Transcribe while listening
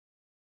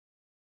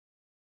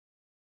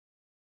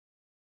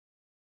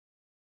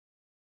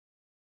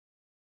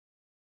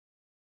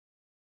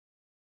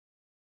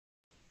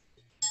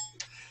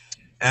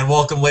And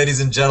welcome,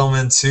 ladies and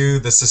gentlemen, to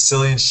the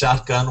Sicilian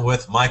Shotgun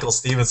with Michael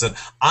Stevenson.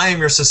 I am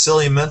your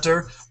Sicilian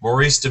mentor,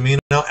 Maurice Domino,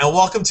 and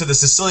welcome to the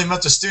Sicilian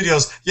Mentor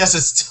Studios. Yes,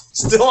 it's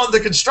still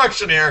under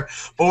construction here,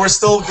 but we're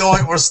still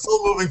going. We're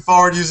still moving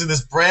forward using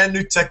this brand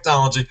new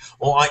technology.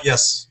 Well,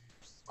 yes,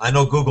 I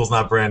know Google's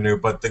not brand new,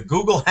 but the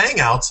Google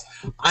Hangouts,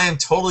 I am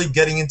totally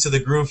getting into the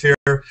groove here,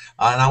 and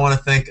I want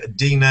to thank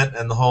DNet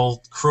and the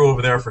whole crew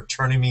over there for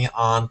turning me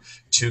on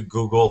to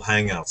Google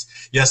Hangouts.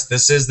 Yes,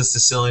 this is the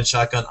Sicilian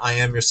Shotgun. I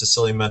am your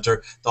Sicilian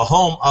mentor, the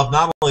home of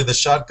not only the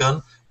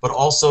Shotgun, but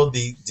also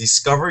the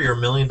Discover Your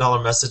 $1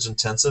 Million Message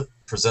Intensive,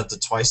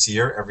 presented twice a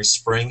year, every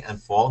spring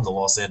and fall in the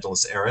Los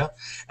Angeles area,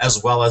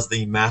 as well as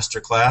the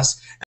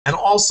Masterclass, and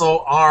also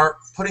our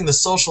putting the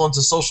social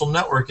into social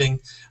networking,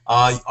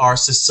 our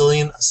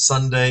Sicilian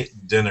Sunday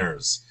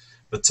dinners.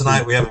 But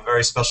tonight we have a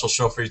very special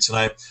show for you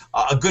tonight.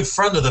 A good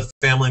friend of the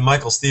family,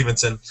 Michael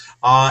Stevenson.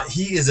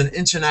 He is an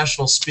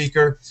international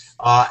speaker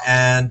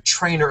and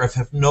trainer of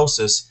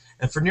hypnosis,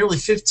 and for nearly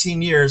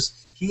 15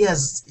 years he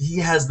has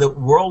the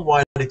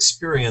worldwide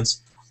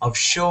experience of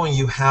showing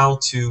you how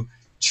to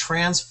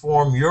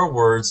transform your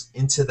words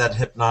into that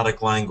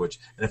hypnotic language.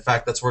 And in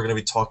fact, that's what we're going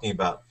to be talking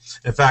about.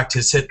 In fact,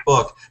 his hit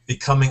book,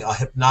 Becoming a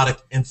Hypnotic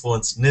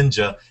Influence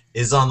Ninja,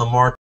 is on the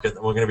market, and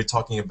we're going to be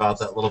talking about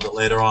that a little bit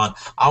later on.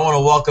 I want to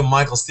welcome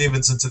Michael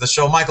Stevenson to the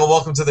show. Michael,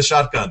 welcome to the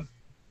Shotgun.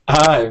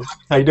 Hi,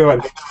 how you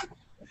doing?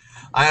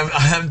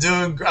 I'm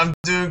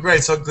doing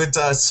great. So good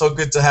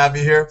to have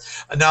you here.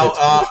 Now,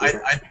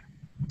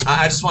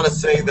 I just want to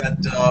say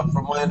that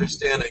from my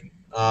understanding,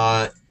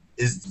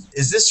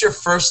 is this your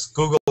first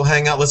Google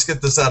Hangout? Let's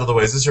get this out of the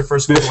way. Is this your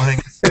first Google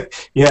Hangout?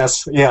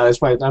 Yes, yeah.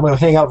 I'm a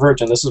Hangout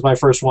virgin. This is my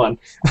first one.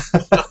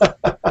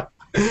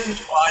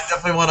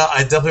 Well,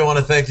 I definitely want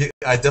to thank you.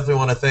 I definitely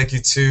want to thank you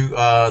to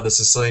the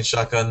Sicilian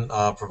Shotgun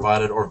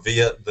provided or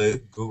via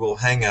the Google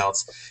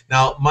Hangouts.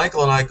 Now,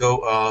 Michael and I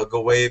go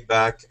way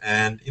back,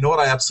 and you know what?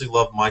 I absolutely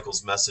love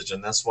Michael's message,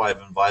 and that's why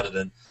I've invited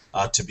him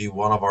to be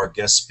one of our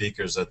guest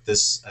speakers at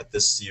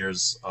this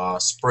year's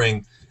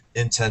spring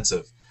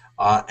intensive.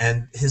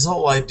 And his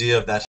whole idea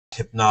of that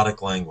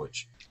hypnotic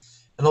language.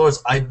 In other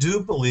words, I do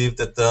believe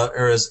that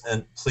there is,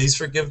 and please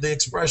forgive the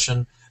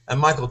expression, and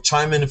Michael,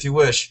 chime in if you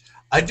wish.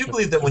 I do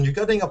believe that when you're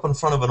getting up in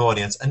front of an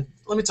audience, and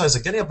let me tell you, so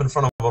getting up in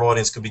front of an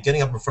audience could be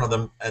getting up in front of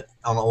them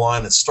on a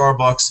line at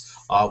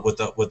Starbucks with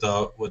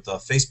a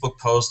Facebook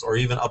post, or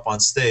even up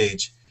on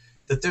stage,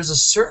 that there's a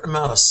certain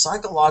amount of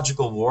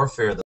psychological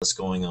warfare that's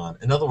going on.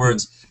 In other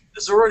words,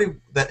 there's already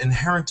that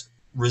inherent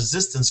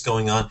resistance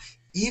going on,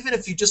 even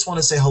if you just want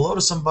to say hello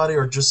to somebody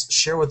or just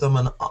share with them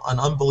an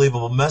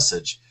unbelievable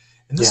message.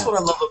 And this is what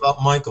I love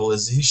about Michael,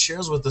 is he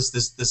shares with us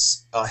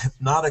this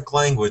hypnotic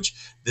language,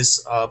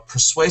 this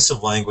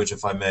persuasive language,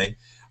 if I may.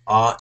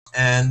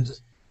 And,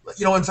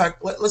 you know, in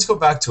fact, let's go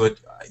back to it.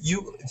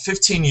 You,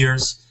 15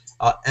 years,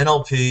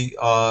 NLP,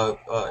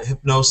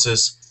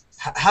 hypnosis.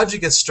 How'd you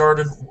get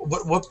started?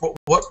 What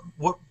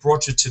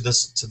brought you to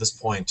this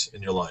point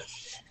in your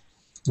life?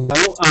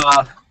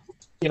 Well,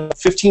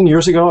 15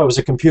 years ago, I was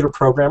a computer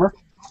programmer.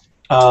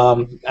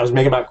 I was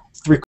making about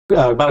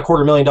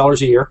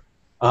 $250,000 a year,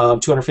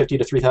 $250,000 to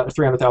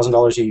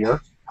 $300,000 a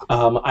year.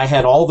 I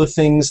had all the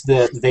things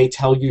that they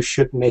tell you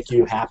should make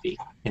you happy.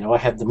 You know, I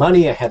had the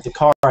money, I had the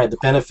car, I had the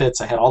benefits,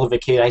 I had all the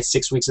vacation. I had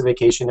 6 weeks of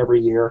vacation every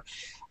year,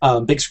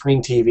 big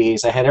screen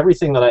TVs. I had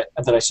everything that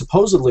I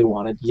supposedly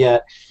wanted.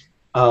 Yet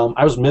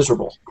I was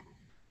miserable.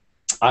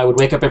 I would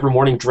wake up every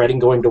morning dreading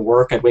going to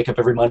work. I'd wake up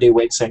every Monday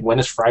saying, when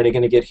is Friday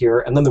going to get here?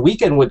 And then the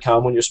weekend would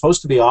come when you're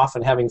supposed to be off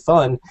and having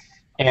fun.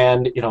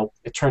 And, you know,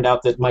 it turned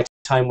out that my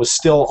time was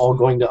still all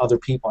going to other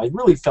people. I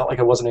really felt like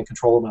I wasn't in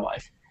control of my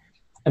life.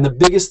 And the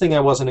biggest thing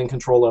I wasn't in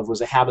control of was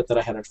a habit that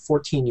I had, a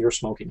 14-year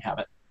smoking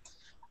habit.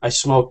 I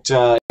smoked,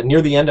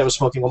 near the end, I was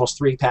smoking almost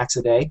 3 packs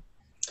a day.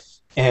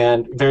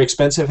 And very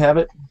expensive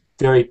habit,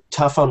 very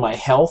tough on my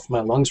health. My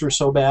lungs were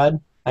so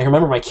bad. I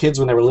remember my kids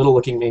when they were little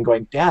looking at me and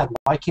going, "Dad,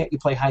 why can't you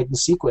play hide and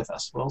seek with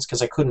us?" Well, it's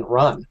because I couldn't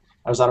run.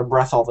 I was out of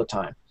breath all the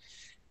time.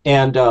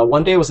 And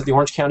one day I was at the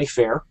Orange County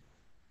Fair,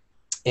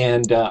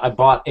 and I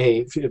bought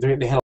they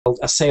had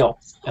a sale.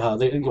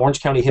 The Orange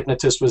County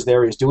hypnotist was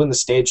there. He was doing the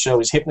stage show. He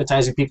was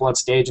hypnotizing people on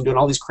stage and doing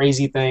all these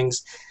crazy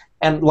things.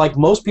 And like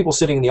most people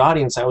sitting in the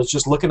audience, I was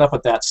just looking up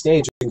at that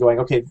stage and going,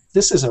 okay,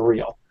 this isn't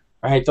real.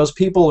 Right? Those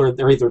people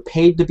they're either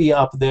paid to be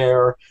up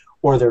there,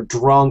 or they're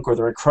drunk, or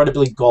they're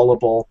incredibly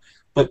gullible.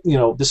 But, you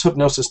know, this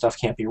hypnosis stuff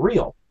can't be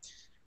real.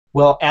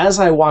 Well, as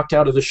I walked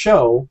out of the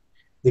show,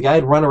 the guy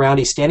had run around.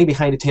 He's standing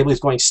behind a table. He's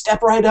going,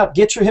 "Step right up.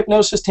 Get your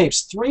hypnosis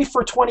tapes. 3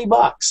 for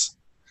 $20."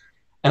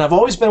 And I've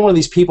always been one of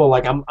these people,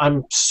 like,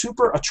 I'm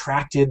super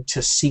attracted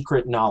to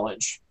secret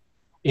knowledge.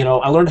 You know,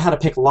 I learned how to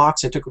pick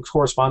locks. I took a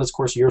correspondence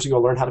course years ago,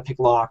 learned how to pick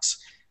locks.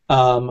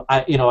 I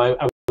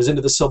was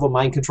into the Silva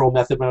mind control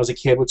method when I was a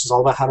kid, which is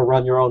all about how to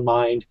run your own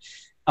mind.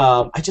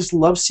 I just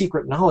love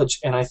secret knowledge,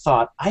 and I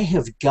thought, I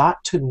have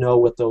got to know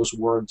what those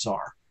words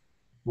are.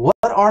 What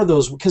are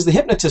those? Because the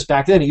hypnotist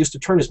back then, he used to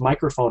turn his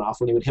microphone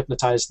off when he would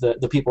hypnotize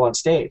the people on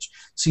stage.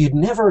 So you'd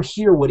never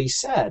hear what he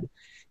said.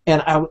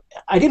 And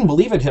I didn't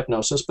believe in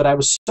hypnosis, but I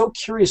was so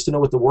curious to know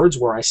what the words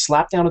were. I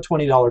slapped down a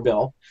 $20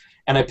 bill,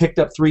 and I picked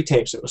up 3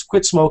 tapes. It was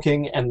Quit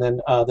Smoking, and then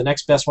the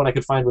next best one I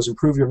could find was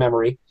Improve Your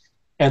Memory.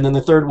 And then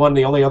the third one,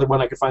 the only other one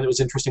I could find that was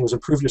interesting, was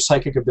Improve Your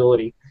Psychic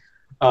Ability.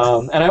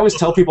 And I always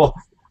tell people,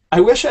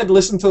 I wish I'd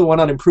listened to the one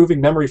on improving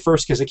memory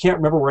first, because I can't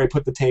remember where I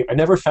put the tape. I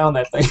never found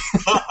that thing.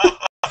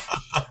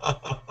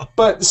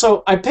 But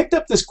so I picked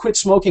up this Quit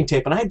Smoking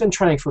tape, and I had been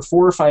trying for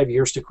 4 or 5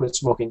 years to quit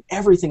smoking,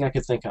 everything I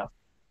could think of.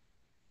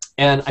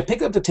 And I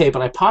picked up the tape,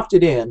 and I popped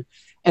it in,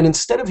 and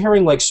instead of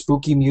hearing like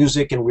spooky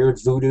music and weird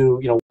voodoo,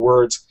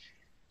 words,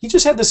 he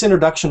just had this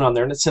introduction on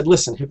there, and it said,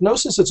 listen,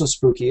 hypnosis isn't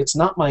spooky, it's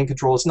not mind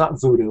control, it's not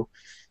voodoo.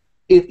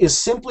 It is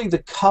simply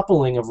the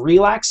coupling of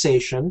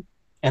relaxation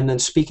and then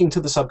speaking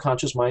to the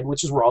subconscious mind,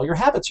 which is where all your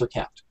habits are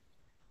kept.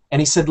 And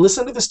he said,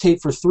 listen to this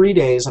tape for 3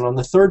 days, and on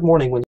the 3rd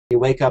morning when you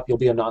wake up, you'll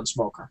be a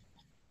non-smoker.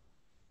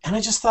 And I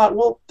just thought,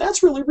 well,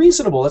 that's really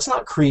reasonable. It's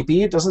not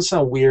creepy. It doesn't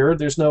sound weird.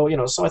 There's no,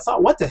 so I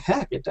thought, what the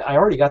heck? I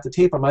already got the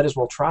tape. I might as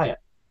well try it.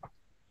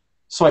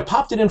 So I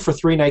popped it in for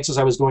 3 nights as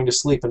I was going to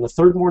sleep, and the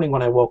 3rd morning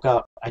when I woke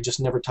up, I just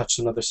never touched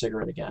another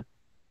cigarette again.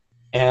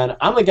 And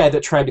I'm the guy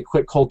that tried to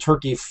quit cold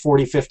turkey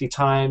 40, 50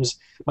 times.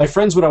 My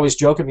friends would always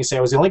joke at me, say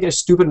I was the only guy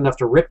stupid enough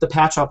to rip the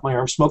patch off my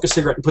arm, smoke a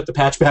cigarette, and put the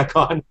patch back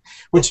on,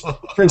 which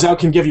turns out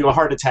can give you a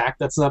heart attack.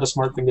 That's not a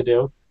smart thing to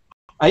do.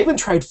 I even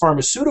tried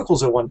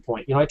pharmaceuticals at one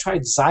point. I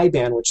tried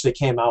Zyban, which they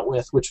came out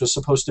with, which was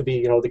supposed to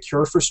be, the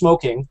cure for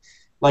smoking,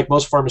 like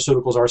most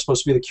pharmaceuticals are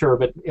supposed to be the cure,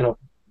 but,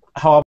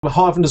 how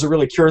often does it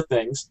really cure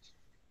things?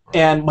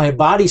 And my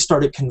body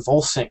started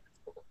convulsing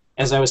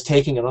as I was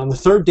taking it. On the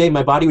 3rd day,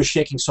 my body was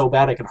shaking so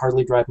bad I could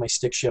hardly drive my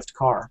stick shift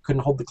car.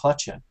 Couldn't hold the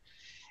clutch in.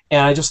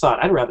 And I just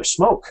thought, I'd rather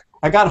smoke.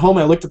 I got home,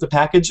 I looked at the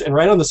package, and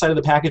right on the side of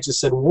the package it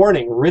said,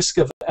 warning, risk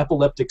of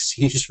epileptic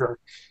seizure.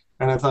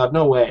 And I thought,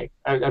 no way.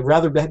 I'd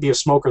rather be a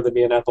smoker than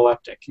be an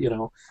epileptic,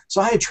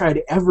 So I had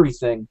tried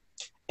everything.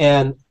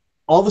 And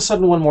all of a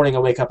sudden one morning I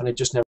wake up and I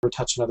just never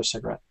touched another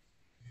cigarette.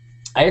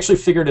 I actually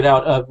figured it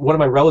out. One of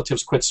my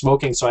relatives quit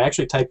smoking, so I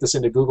actually typed this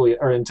into Google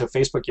or into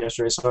Facebook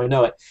yesterday, so I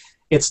know it.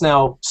 It's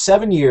now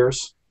 7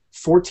 years,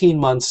 14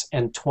 months,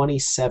 and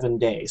 27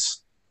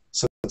 days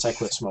since I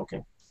quit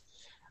smoking.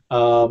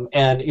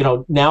 And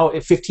now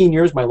at 15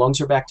 years, my lungs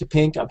are back to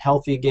pink. I'm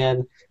healthy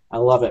again. I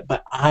love it.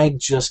 But I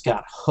just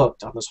got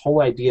hooked on this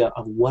whole idea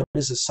of what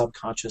is a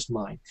subconscious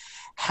mind.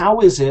 How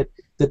is it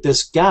that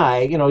this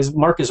guy,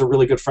 Mark is a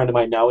really good friend of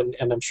mine now, and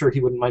I'm sure he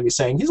wouldn't mind me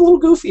saying, he's a little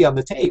goofy on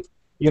the tape.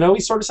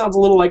 He sort of sounds a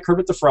little like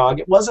Kermit the Frog.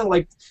 It wasn't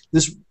like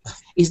this.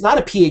 He's not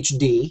a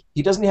PhD.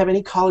 He doesn't have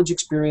any college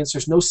experience.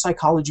 There's no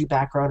psychology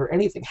background or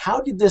anything.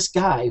 How did this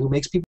guy who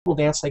makes people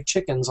dance like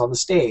chickens on the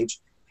stage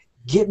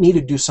get me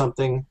to do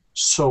something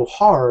so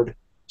hard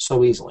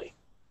so easily?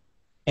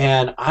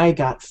 And I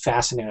got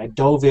fascinated. I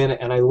dove in,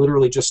 and I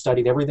literally just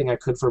studied everything I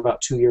could for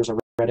about 2 years. I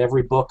read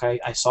every book.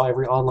 I saw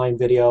every online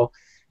video.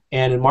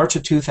 And in March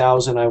of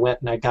 2000, I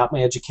went and I got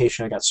my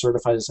education. I got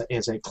certified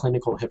as a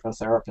clinical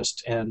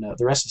hypnotherapist, and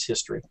the rest is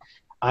history.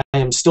 I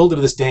am still to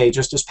this day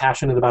just as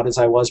passionate about it as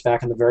I was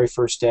back in the very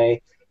first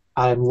day.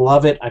 I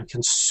love it. I'm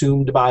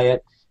consumed by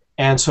it.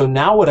 And so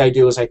now what I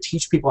do is I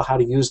teach people how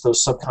to use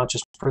those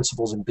subconscious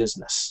principles in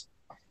business.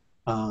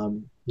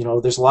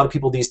 There's a lot of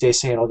people these days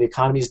saying, oh, the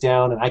economy's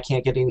down and I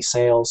can't get any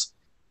sales.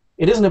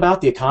 It isn't about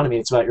the economy.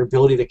 It's about your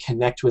ability to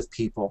connect with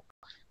people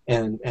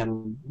and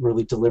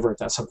really deliver at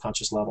that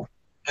subconscious level.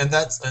 And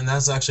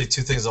that's actually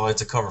 2 things I like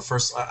to cover.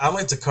 First, I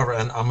like to cover,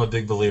 and I'm a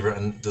big believer,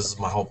 and this is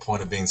my whole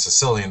point of being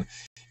Sicilian,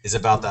 is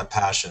about that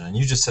passion. And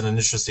you just said an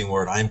interesting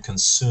word. I'm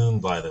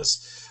consumed by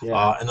this.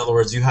 Yeah. In other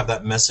words, you have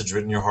that message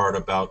written in your heart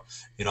about,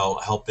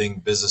 helping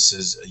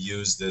businesses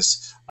use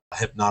this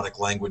hypnotic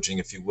languaging,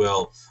 if you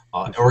will,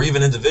 or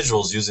even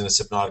individuals using this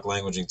hypnotic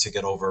languaging to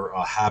get over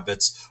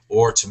habits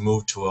or to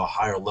move to a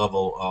higher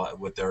level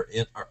with their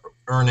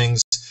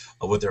earnings,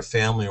 with their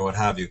family or what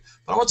have you.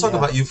 But I want to talk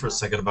about you for a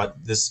second,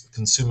 about this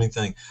consuming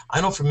thing. I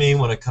know for me,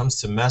 when it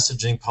comes to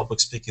messaging, public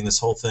speaking, this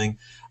whole thing,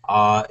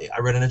 I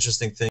read an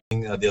interesting thing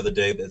the other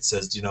day that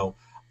says,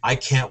 I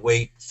can't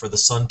wait for the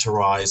sun to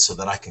rise so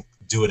that I can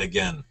do it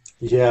again.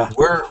 Yeah.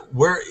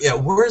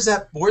 Where's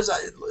that?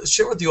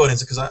 Share with the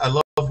audience, because I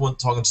love when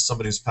talking to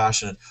somebody who's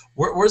passionate.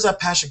 Where's that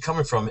passion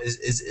coming from?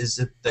 Is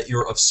it that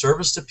you're of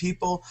service to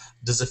people?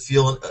 Does it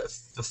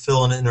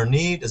fulfill an inner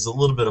need? Is it a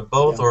little bit of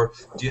both, or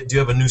do you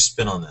have a new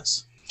spin on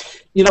this?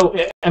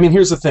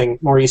 Here's the thing,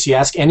 Maurice. You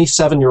ask any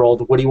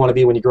 7-year-old, what do you want to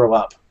be when you grow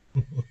up?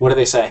 What do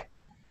they say?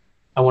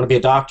 I want to be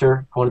a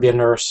doctor. I want to be a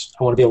nurse.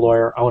 I want to be a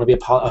lawyer. I want to be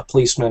a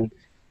policeman.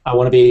 I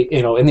want to be,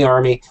 in the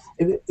Army.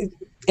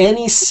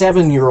 Any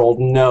 7-year-old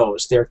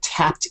knows they're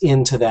tapped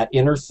into that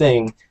inner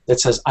thing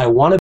that says, I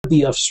want to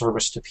be of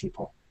service to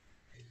people.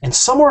 And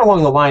somewhere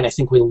along the line, I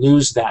think we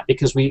lose that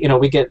because we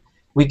get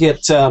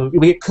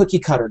cookie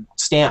cutter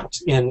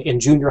stamped in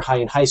junior high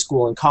and high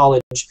school and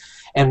college,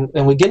 and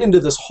we get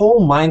into this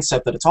whole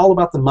mindset that it's all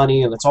about the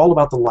money and it's all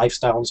about the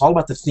lifestyle and it's all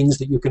about the things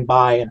that you can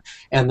buy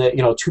and the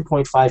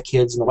 2.5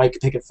 kids and the white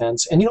picket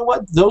fence. And you know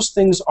what? Those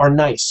things are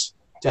nice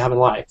to have in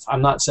life.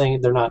 I'm not saying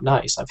they're not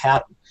nice. I've had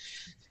them.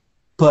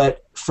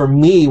 But for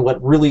me,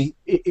 what really,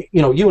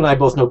 you and I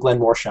both know Glenn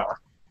Morshower,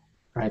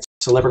 right?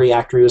 Celebrity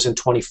actor. He was in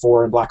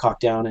 24 and Black Hawk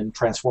Down and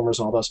Transformers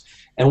and all those.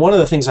 And one of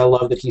the things I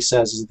love that he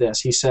says is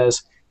this. He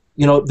says,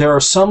 there are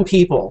some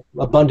people,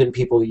 abundant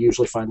people you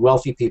usually find,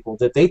 wealthy people,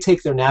 that they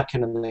take their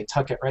napkin and they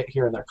tuck it right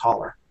here in their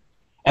collar.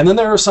 And then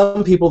there are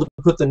some people that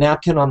put the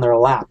napkin on their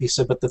lap. He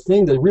said, but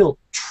the real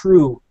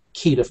true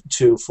key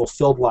to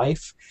fulfilled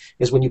life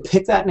is when you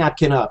pick that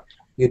napkin up,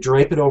 you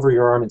drape it over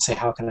your arm and say,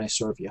 how can I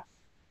serve you?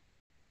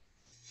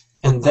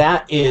 And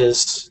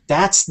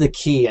that's the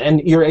key. And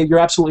you're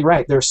absolutely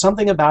right. There's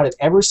something about it.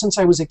 Ever since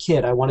I was a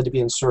kid, I wanted to be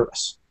in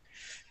service.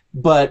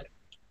 But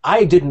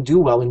I didn't do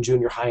well in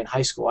junior high and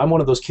high school. I'm one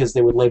of those kids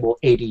they would label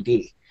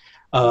ADD.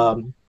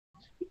 For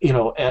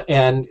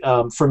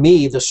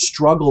me, the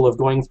struggle of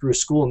going through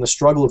school and the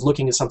struggle of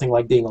looking at something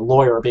like being a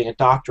lawyer or being a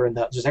doctor and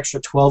that just extra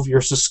 12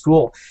 years of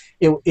school,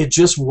 it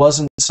just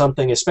wasn't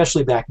something,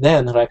 especially back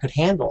then, that I could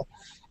handle.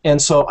 And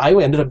so I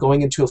ended up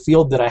going into a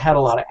field that I had a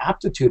lot of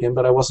aptitude in,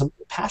 but I wasn't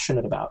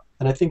passionate about.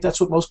 And I think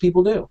that's what most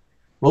people do.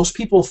 Most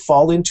people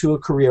fall into a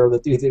career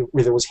that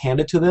either was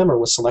handed to them or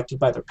was selected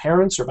by their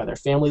parents or by their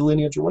family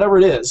lineage or whatever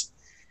it is,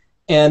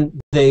 and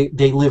they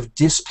live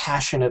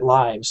dispassionate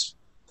lives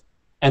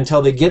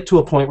until they get to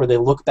a point where they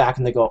look back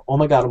and they go, oh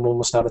my God, I'm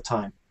almost out of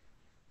time.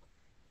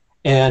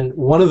 And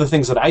one of the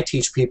things that I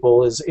teach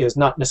people is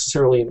not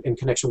necessarily in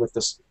connection with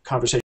this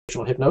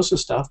conversational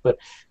hypnosis stuff, but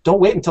don't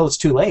wait until it's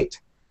too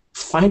late.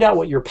 Find out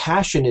what your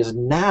passion is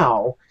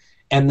now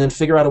and then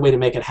figure out a way to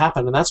make it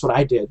happen. And that's what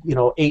I did.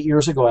 8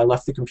 years ago, I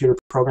left the computer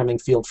programming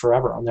field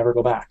forever. I'll never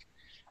go back.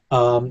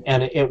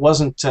 And it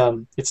wasn't,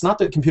 it's not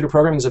that computer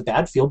programming is a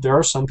bad field. There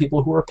are some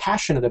people who are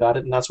passionate about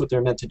it, and that's what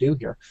they're meant to do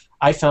here.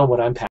 I found what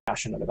I'm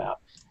passionate about,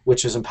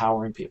 which is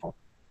empowering people.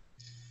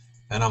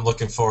 And I'm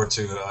looking forward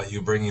to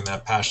you bringing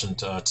that passion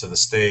to the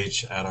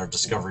stage at our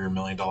Discover Your $1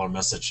 Million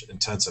Message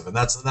Intensive. And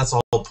that's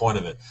the whole point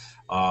of it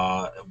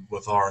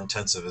with our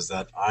intensive, is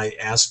that I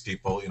ask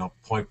people,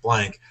 point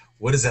blank,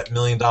 what is that $1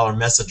 million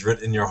message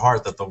written in your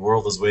heart that the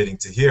world is waiting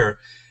to hear?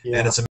 Yeah.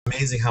 And it's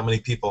amazing how many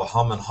people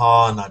hum and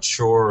haw, not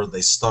sure, they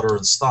stutter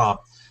and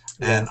stop.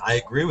 Yeah. And I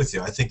agree with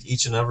you. I think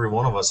each and every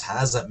one of us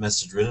has that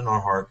message written in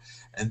our heart.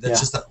 And that's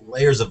just that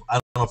layers of, I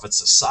don't know if it's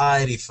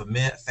society,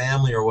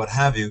 family, or what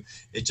have you,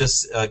 it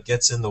just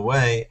gets in the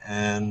way.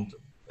 And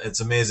it's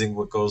amazing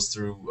what goes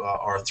through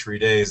our 3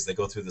 days. They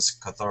go through this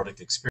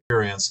cathartic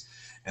experience.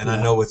 And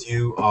I know with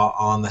you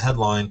on the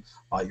headline,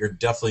 you're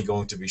definitely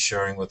going to be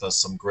sharing with us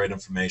some great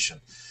information.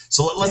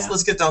 So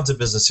let's get down to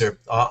business here.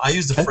 I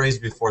used the phrase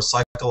before,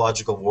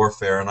 psychological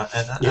warfare, and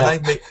I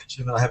make,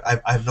 I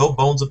have no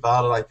bones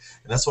about it.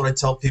 And that's what I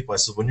tell people. I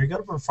said, when you get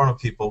up in front of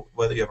people,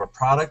 whether you have a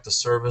product, a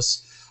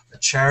service, a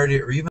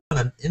charity, or even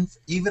an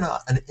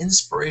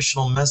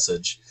inspirational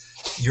message,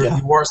 you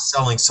are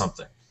selling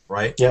something.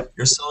 Right? Yep.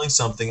 You're selling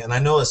something, and I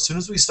know as soon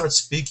as we start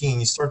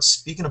speaking, you start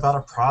speaking about a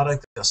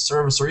product, a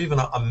service, or even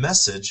a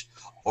message,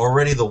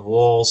 already the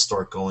walls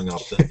start going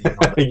up.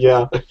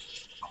 Yeah.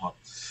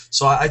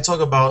 So I talk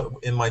about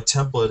in my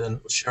template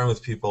and sharing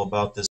with people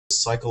about this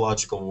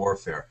psychological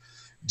warfare.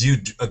 Do you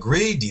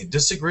agree? Do you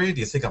disagree? Do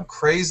you think I'm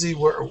crazy?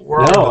 Where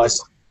no, I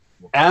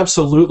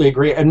absolutely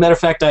agree. And matter of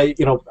fact, I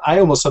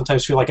almost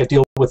sometimes feel like I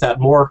deal with that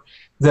more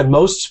than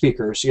most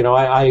speakers.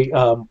 I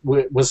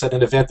was at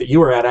an event that you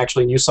were at,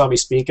 actually, and you saw me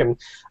speak, and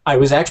I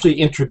was actually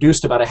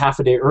introduced about a half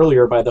a day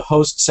earlier by the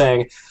host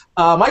saying,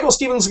 Michael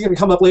Stevenson is going to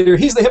come up later.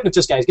 He's the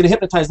hypnotist guy. He's going to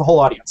hypnotize the whole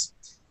audience.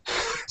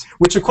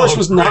 Which, of course,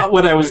 was not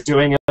what I was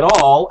doing at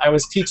all. I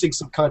was teaching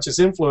subconscious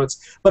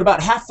influence, but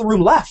about half the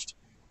room left.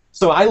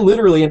 So I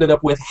literally ended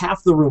up with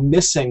half the room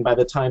missing by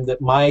the time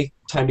that my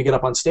time to get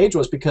up on stage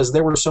was, because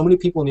there were so many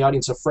people in the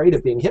audience afraid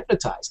of being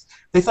hypnotized.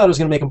 They thought it was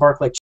going to make them bark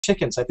like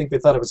chickens. I think they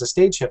thought it was a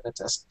stage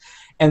hypnotist.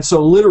 And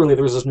so literally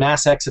there was this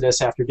mass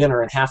exodus after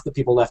dinner, and half the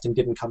people left and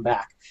didn't come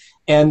back.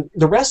 And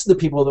the rest of the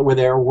people that were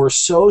there were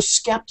so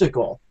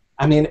skeptical.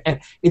 I mean,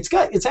 and it's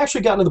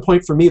actually gotten to the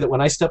point for me that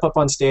when I step up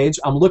on stage,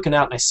 I'm looking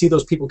out and I see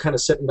those people kind of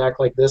sitting back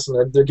like this,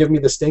 and they're giving me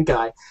the stink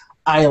eye.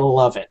 I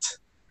love it.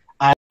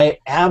 I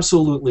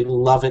absolutely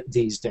love it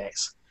these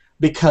days,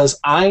 because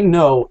I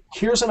know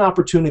here's an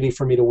opportunity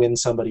for me to win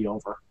somebody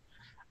over.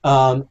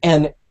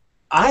 And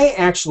I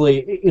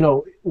actually,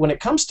 when it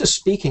comes to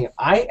speaking,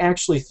 I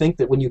actually think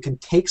that when you can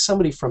take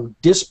somebody from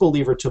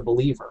disbeliever to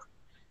believer,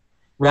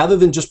 rather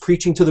than just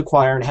preaching to the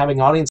choir and having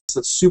an audience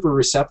that's super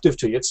receptive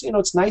to you,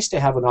 it's nice to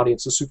have an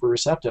audience that's super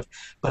receptive.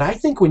 But I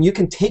think when you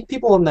can take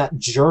people on that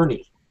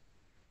journey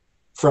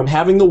from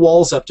having the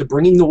walls up to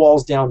bringing the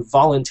walls down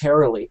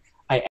voluntarily,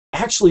 I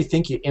actually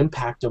think you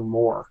impact them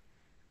more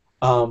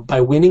by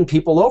winning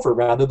people over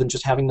rather than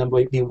just having them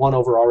be won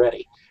over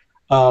already.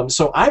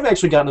 So I've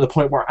actually gotten to the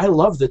point where I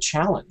love the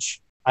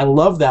challenge. I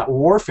love that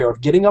warfare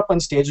of getting up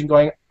on stage and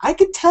going, I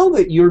could tell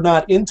that you're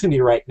not into me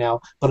right now,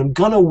 but I'm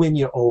going to win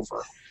you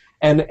over.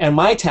 And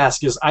my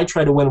task is I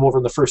try to win them over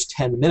in the first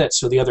 10 minutes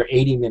so the other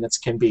 80 minutes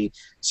can be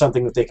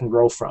something that they can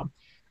grow from.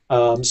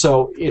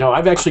 So,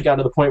 I've actually gotten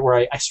to the point where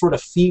I sort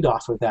of feed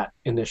off of that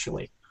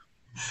initially.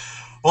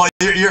 Well,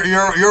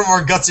 you're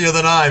more gutsier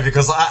than I,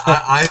 because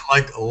I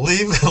like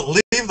leave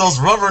those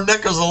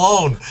rubberneckers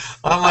alone.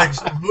 I'm like,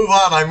 move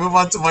on. I move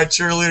on to my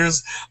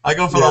cheerleaders. I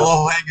go for the Yeah.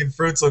 low hanging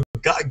fruit. So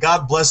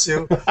God bless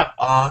you.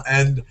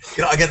 And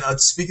again,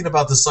 speaking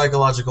about the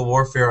psychological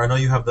warfare, I know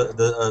you have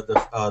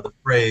the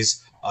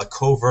phrase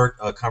covert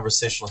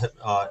conversational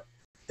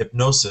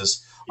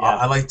hypnosis. Yeah.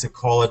 I like to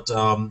call it,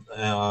 and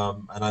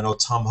I know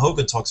Tom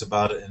Hogan talks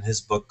about it in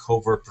his book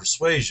Covert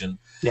Persuasion.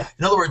 Yeah.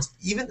 In other words,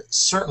 even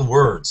certain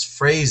words,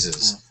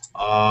 phrases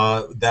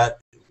that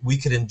we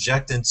could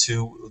inject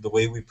into the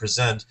way we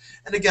present.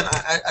 And again,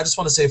 I just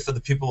want to say for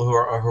the people who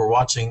are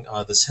watching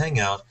this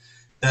hangout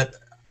that,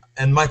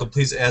 and Michael,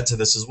 please add to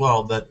this as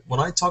well, that when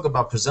I talk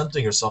about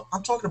presenting yourself,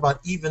 I'm talking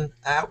about even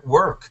at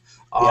work,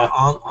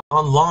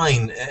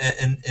 online,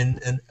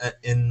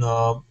 in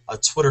a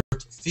Twitter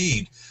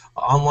feed,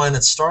 online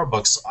at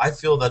Starbucks. I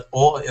feel that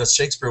as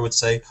Shakespeare would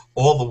say,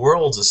 all the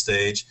world's a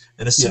stage,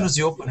 and as soon as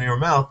you open your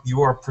mouth,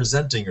 you are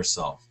presenting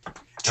yourself.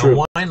 True. And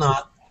why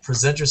not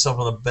present yourself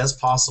in the best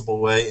possible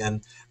way?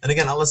 And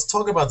again, let's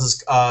talk about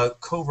this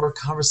covert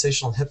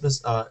conversational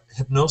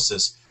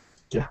hypnosis.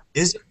 Yeah.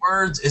 Is it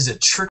words? Is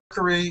it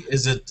trickery?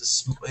 Is it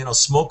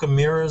smoke and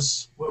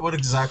mirrors? What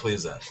exactly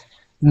is that?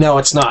 No,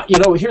 it's not.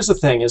 Here's the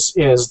thing: is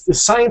the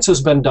science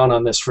has been done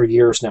on this for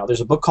years now.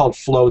 There's a book called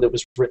Flow that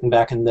was written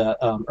back in the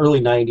early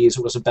 '90s.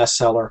 It was a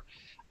bestseller.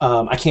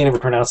 I can't even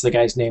pronounce the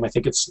guy's name. I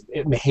think it's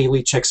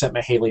Mihaly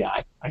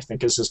Csikszentmihalyi, I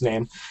think is his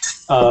name.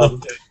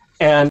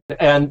 And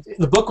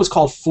the book was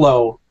called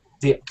Flow,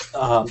 the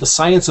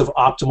science of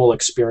optimal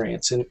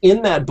experience. And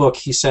in that book,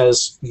 he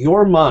says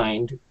your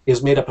mind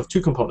is made up of two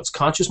components: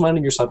 conscious mind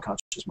and your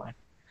subconscious mind.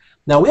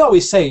 Now, we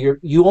always say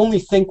you only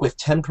think with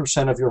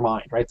 10% of your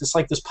mind, right? It's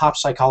like this pop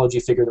psychology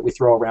figure that we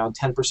throw around,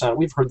 10%.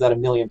 We've heard that a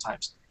million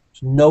times.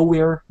 It's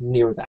nowhere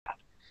near that.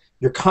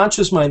 Your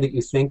conscious mind that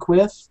you think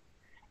with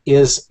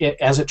is,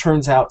 as it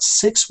turns out,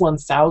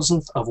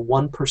 6/1000th of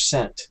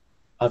 1%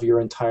 of your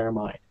entire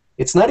mind.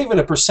 It's not even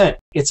a percent.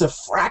 It's a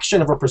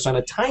fraction of a percent,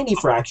 a tiny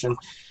fraction,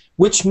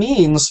 which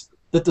means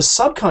that the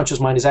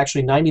subconscious mind is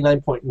actually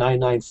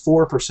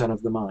 99.994%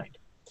 of the mind.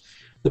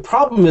 The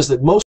problem is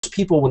that most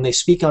people, when they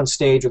speak on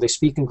stage or they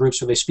speak in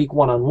groups or they speak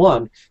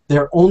one-on-one,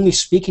 they're only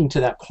speaking to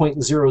that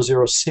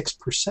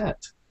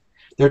 0.006%.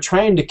 They're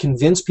trying to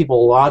convince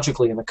people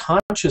logically in the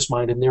conscious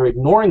mind, and they're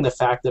ignoring the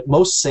fact that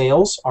most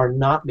sales are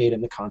not made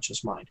in the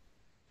conscious mind.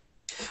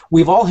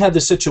 We've all had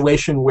the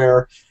situation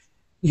where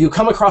you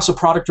come across a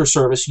product or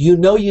service, you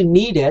know you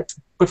need it,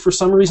 but for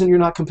some reason you're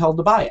not compelled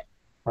to buy it,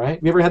 right?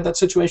 Have you ever had that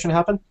situation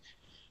happen?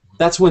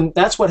 That's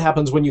what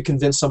happens when you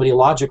convince somebody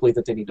logically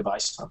that they need to buy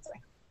something.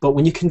 But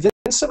when you convince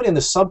somebody on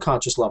the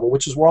subconscious level,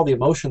 which is where all the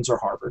emotions are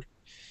harbored,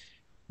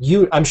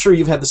 I'm sure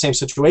you've had the same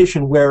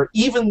situation where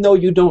even though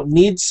you don't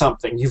need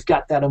something, you've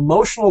got that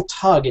emotional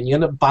tug and you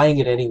end up buying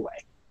it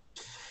anyway.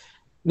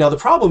 Now, the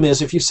problem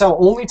is if you sell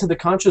only to the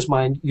conscious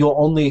mind, you'll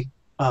only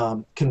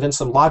convince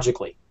them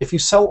logically. If you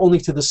sell only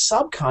to the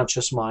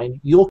subconscious mind,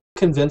 you'll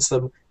convince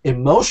them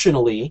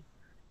emotionally.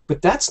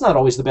 But that's not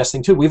always the best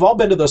thing, too. We've all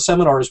been to those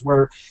seminars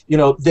where,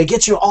 they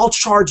get you all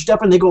charged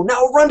up and they go,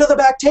 now run to the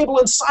back table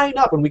and sign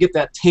up. And we get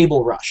that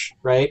table rush,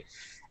 right?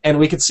 And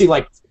we could see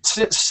like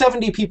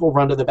 70 people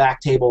run to the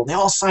back table and they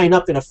all sign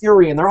up in a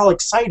fury and they're all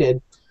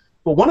excited.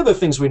 But one of the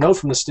things we know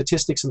from the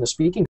statistics in the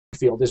speaking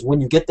field is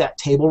when you get that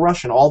table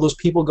rush and all those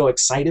people go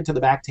excited to the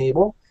back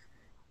table,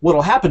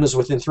 what'll happen is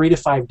within 3 to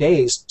 5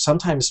 days,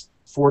 sometimes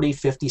 40,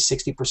 50,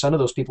 60% of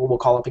those people will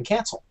call up and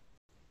cancel.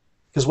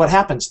 Because what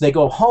happens? They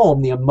go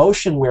home, the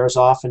emotion wears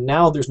off, and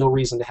now there's no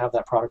reason to have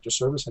that product or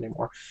service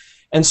anymore.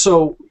 And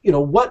so,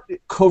 what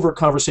covert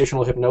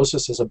conversational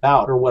hypnosis is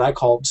about, or what I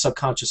call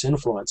subconscious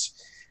influence,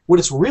 what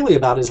it's really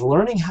about is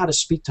learning how to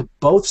speak to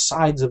both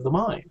sides of the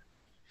mind.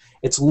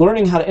 It's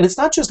learning how to, and it's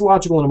not just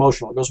logical and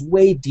emotional, it goes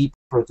way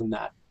deeper than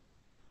that.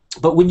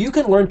 But when you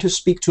can learn to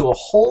speak to a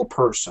whole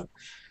person,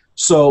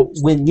 so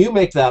when you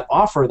make that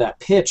offer, that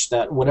pitch,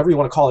 that whatever you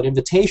want to call it,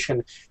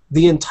 invitation,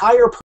 the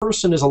entire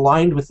person is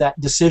aligned with that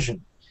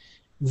decision,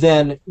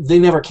 then they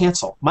never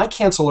cancel. My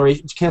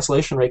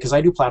cancellation rate, because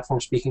I do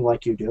platform speaking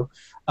like you do,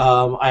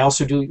 I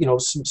also do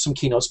some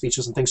keynote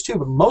speeches and things too,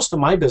 but most of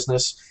my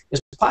business is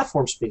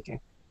platform speaking.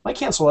 My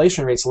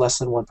cancellation rate's less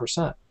than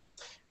 1%.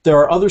 There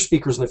are other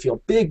speakers in the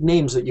field, big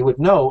names that you would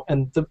know,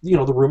 and the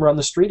rumor on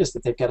the street is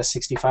that they've got a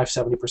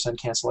 65-70%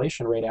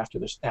 cancellation rate after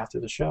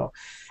the show.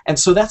 And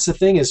so that's the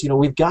thing is,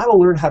 we've got to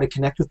learn how to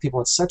connect with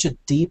people at such a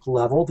deep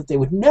level that they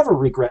would never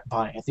regret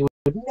buying it. They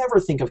would never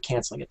think of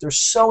canceling it. They're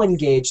so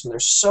engaged and they're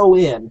so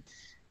in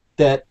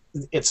that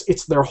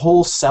it's their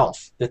whole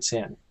self that's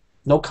in.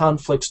 No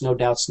conflicts, no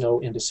doubts,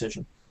 no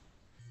indecision.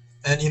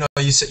 And you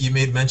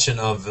made mention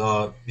of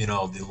the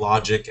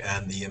logic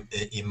and the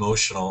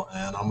emotional,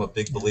 and I'm a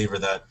big believer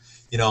that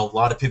a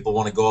lot of people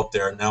want to go up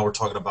there, and now we're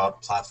talking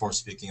about platform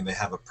speaking. They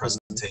have a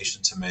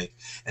presentation to make,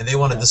 and they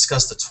want to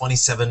discuss the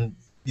 27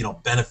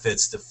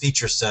 benefits, the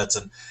feature sets,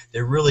 and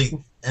they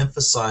really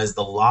emphasize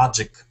the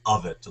logic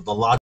of it, the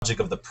logic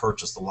of the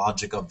purchase, the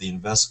logic of the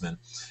investment,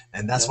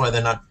 and that's why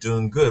they're not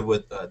doing good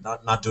with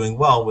not doing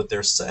well with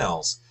their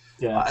sales.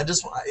 Yeah. Can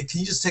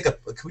we just take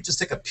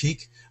a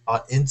peek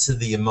into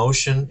the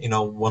emotion? You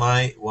know, when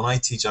I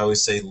teach, I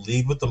always say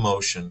lead with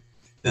emotion,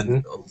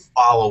 then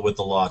follow with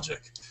the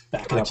logic.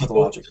 Back it up with the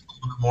logic. A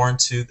little bit more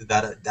into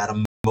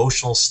that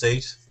emotional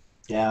state.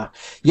 Yeah,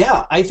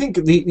 yeah. I think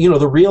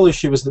the real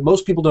issue is that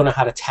most people don't know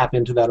how to tap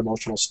into that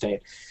emotional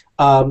state.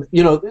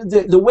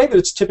 The way that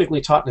it's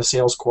typically taught in a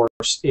sales course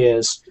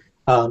is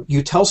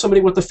you tell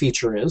somebody what the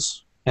feature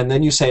is, and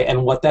then you say,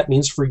 and what that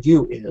means for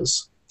you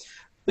is.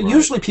 But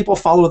usually people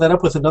follow that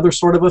up with another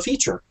sort of a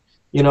feature.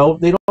 You know,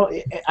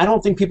 I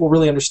don't think people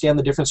really understand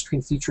the difference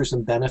between features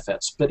and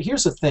benefits. But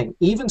here's the thing: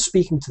 even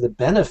speaking to the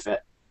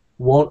benefit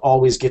won't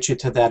always get you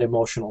to that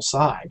emotional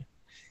side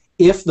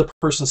if the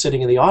person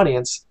sitting in the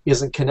audience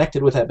isn't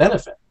connected with that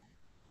benefit.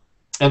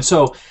 And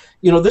so,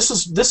 this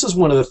is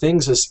one of the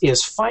things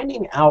is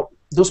finding out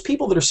those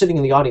people that are sitting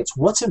in the audience,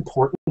 what's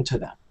important to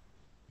them.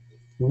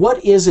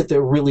 What is it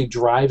that really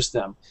drives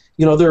them?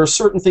 There are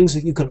certain things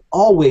that you can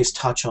always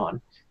touch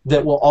on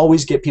that will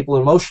always get people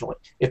emotionally.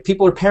 If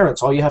people are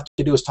parents, all you have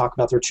to do is talk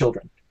about their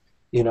children.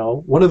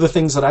 One of the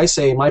things that I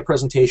say in my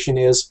presentation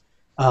is,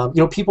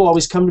 people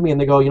always come to me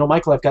and they go,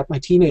 Michael, I've got my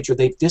teenager,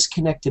 they've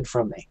disconnected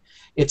from me.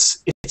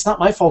 It's not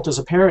my fault as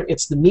a parent,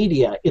 it's the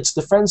media, it's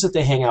the friends that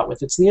they hang out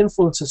with, it's the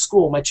influence at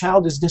school. My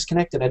child is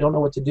disconnected, I don't know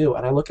what to do.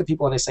 And I look at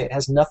people and I say, it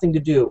has nothing to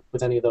do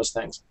with any of those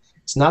things.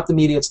 It's not the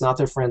media, it's not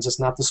their friends, it's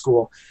not the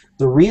school.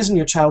 The reason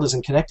your child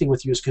isn't connecting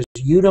with you is because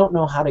you don't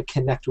know how to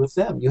connect with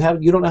them. You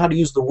don't know how to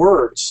use the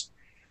words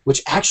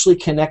which actually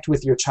connect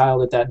with your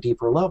child at that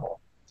deeper level.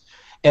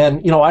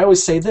 And I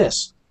always say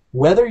this,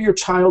 whether your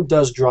child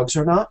does drugs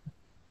or not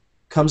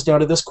comes down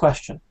to this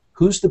question: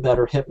 who's the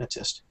better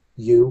hypnotist,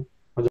 you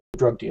or the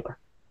drug dealer?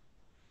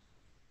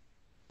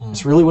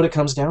 It's really what it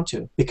comes down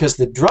to, because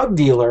the drug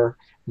dealer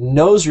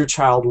knows your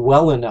child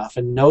well enough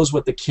and knows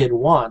what the kid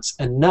wants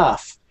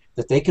enough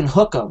that they can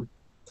hook them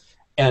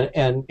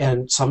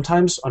and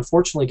sometimes,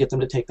 unfortunately, get them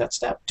to take that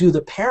step. Do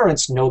the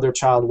parents know their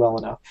child well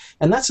enough?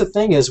 And that's the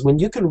thing, is when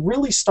you can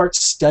really start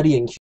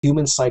studying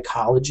human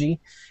psychology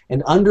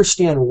and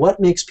understand what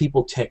makes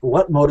people tick,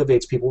 what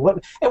motivates people,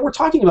 and we're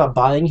talking about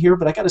buying here,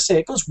 but I got to say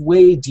it goes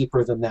way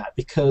deeper than that,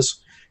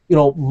 because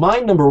my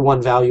number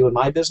one value in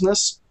my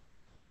business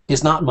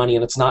is not money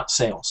and it's not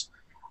sales.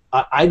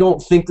 I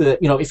don't think that,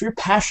 if you're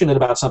passionate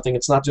about something,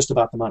 it's not just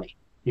about the money.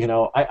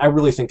 I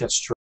really think that's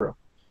true.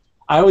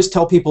 I always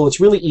tell people it's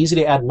really easy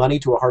to add money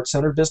to a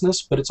heart-centered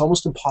business, but it's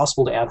almost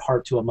impossible to add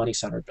heart to a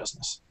money-centered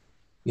business.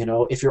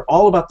 If you're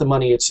all about the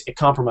money, it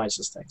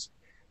compromises things.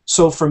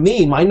 So for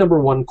me, my number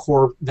one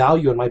core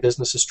value in my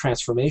business is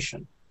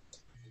transformation.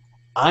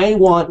 I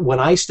want, when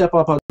I step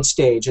up on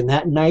stage in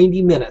that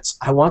 90 minutes,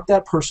 I want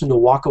that person to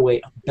walk away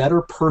a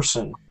better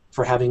person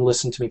for having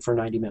listened to me for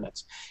 90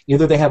 minutes.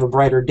 Either they have a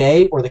brighter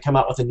day, or they come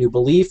out with a new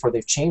belief, or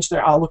they've changed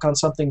their outlook on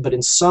something, but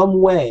in some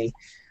way,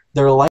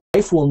 their life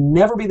will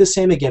never be the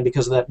same again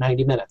because of that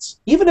 90 minutes.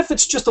 Even if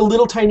it's just a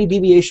little tiny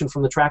deviation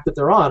from the track that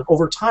they're on,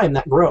 over time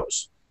that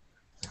grows.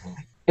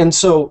 And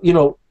so,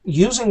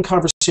 using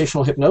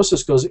conversational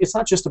hypnosis it's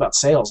not just about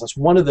sales. That's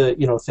one of the,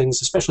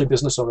 things, especially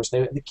business owners,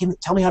 they can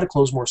tell me how to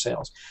close more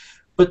sales.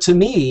 But to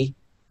me,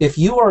 if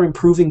you are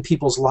improving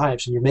people's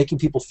lives and you're making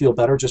people feel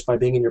better just by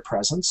being in your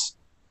presence,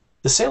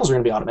 the sales are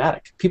going to be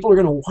automatic. People are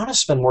going to want to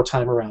spend more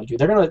time around you.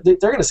 They're going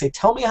to say,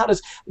 tell me how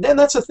to. Then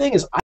that's the thing,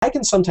 is I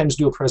can sometimes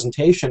do a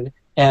presentation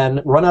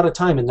and run out of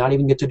time and not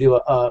even get to do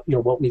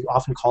what we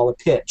often call a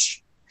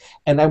pitch.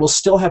 And I will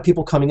still have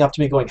people coming up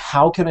to me going,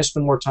 how can I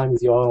spend more time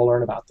with you? I want to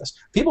learn about this.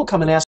 People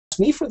come and ask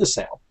me for the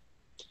sale.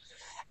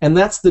 And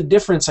that's the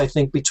difference, I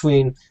think,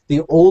 between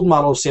the old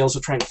model of sales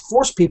of trying to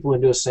force people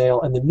into a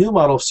sale and the new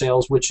model of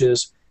sales, which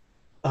is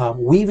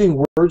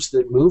weaving words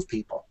that move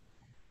people,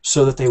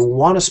 so that they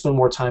want to spend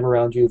more time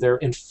around you. They're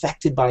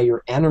infected by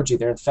your energy.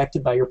 They're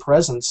infected by your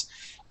presence,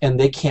 and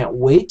they can't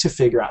wait to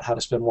figure out how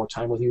to spend more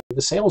time with you.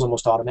 The sale is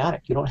almost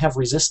automatic. You don't have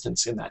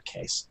resistance in that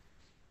case.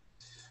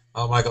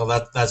 Oh, Michael,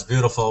 that's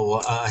beautiful.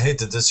 Well, I hate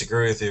to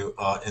disagree with you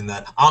in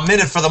that. I'm in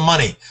it for the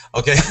money,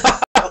 okay?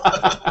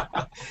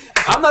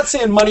 I'm not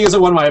saying money isn't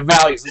one of my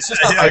values. It's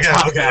just not my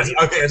top value.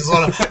 Okay. I just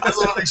want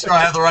to make sure I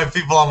have the right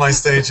people on my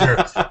stage here,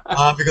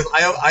 because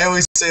I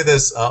always say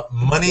this: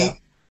 money. Yeah.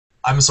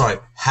 I'm sorry.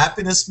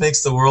 Happiness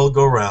makes the world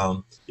go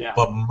round,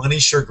 but money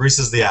sure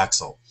greases the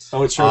axle.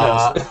 Oh, it sure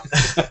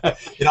does.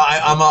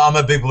 I'm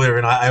a big believer,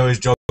 and I always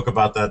joke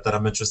about that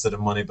I'm interested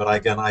in money. But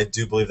again, I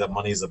do believe that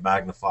money is a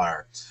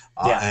magnifier.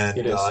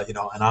 It is.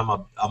 And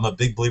I'm a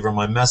big believer in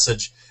my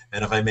message.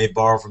 And if I may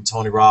borrow from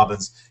Tony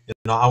Robbins,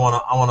 I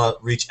want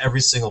to reach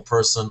every single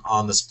person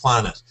on this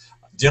planet.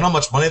 Do you know how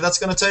much money that's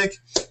going to take?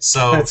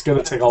 So it's going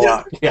to take a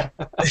lot. Yeah.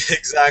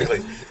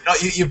 Exactly.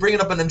 You bring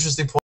up an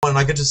interesting point, and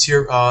I could just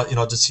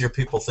hear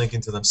people thinking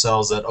to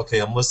themselves that, okay,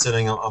 I'm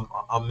listening,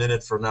 I'm in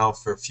it for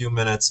a few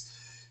minutes.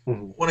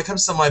 Mm-hmm. When it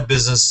comes to my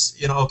business,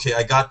 okay,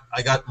 I got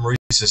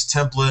Maurice's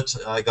template,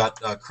 I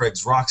got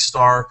Craig's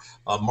Rockstar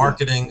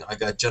marketing, I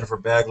got Jennifer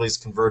Bagley's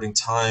converting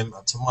time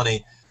to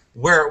money.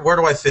 where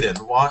do I fit in?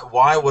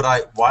 Why would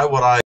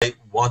I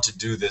want to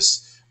do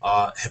this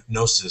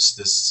hypnosis,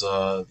 this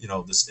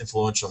this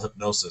influential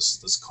hypnosis,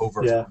 this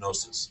covert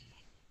hypnosis?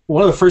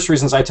 One of the first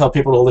reasons I tell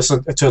people to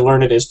listen to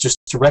learn it is just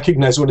to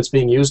recognize when it's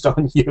being used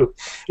on you.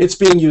 It's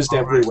being used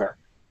everywhere.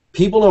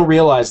 People don't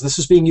realize this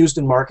is being used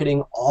in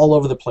marketing all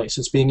over the place.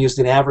 It's being used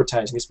in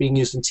advertising. It's being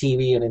used in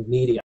TV and in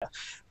media.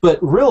 But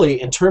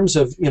really, in terms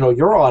of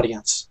your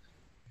audience,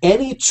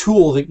 any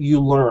tool that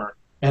you learn,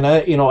 and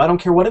I don't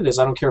care what it is.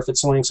 I don't care if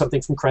it's learning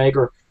something from Craig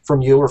or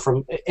from you or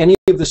from any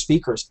of the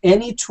speakers.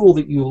 Any tool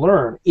that you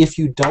learn, if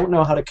you don't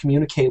know how to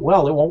communicate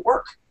well, it won't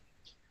work,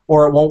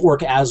 or it won't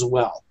work as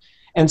well.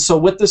 And so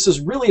what this is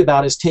really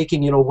about is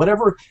taking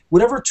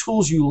whatever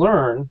tools you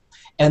learn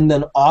and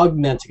then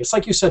augmenting. It's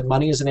like you said,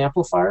 money is an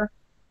amplifier.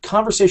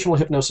 Conversational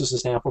hypnosis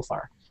is an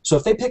amplifier. So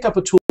if they pick up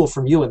a tool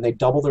from you and they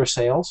double their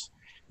sales,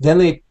 then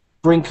they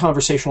bring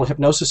conversational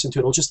hypnosis into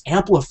it. It'll just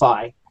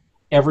amplify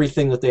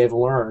everything that they've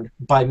learned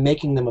by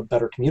making them a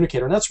better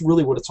communicator. And that's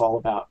really what it's all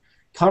about.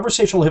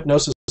 Conversational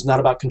hypnosis is not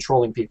about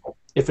controlling people.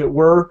 If it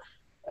were,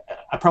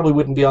 I probably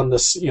wouldn't be on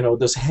this,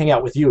 this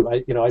hangout with you.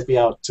 I'd be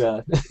out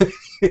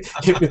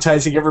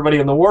hypnotizing everybody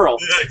in the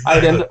world. Yeah,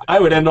 exactly. I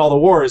would end all the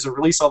wars and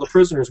release all the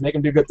prisoners, make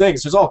them do good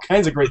things. There's all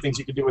kinds of great things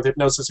you can do with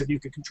hypnosis if you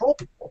could control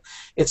people.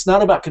 It's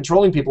not about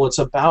controlling people. It's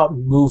about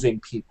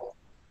moving people.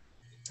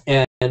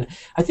 And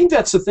I think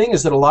that's the thing,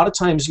 is that a lot of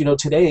times,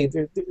 today,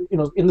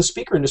 in the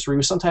speaker industry,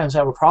 we sometimes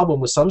have a problem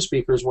with some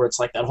speakers where it's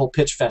like that whole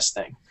pitch fest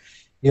thing.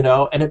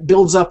 And it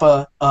builds up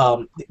a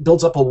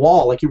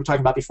wall, like you were talking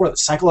about before, the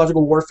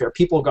psychological warfare.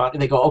 People go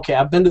and they go, okay,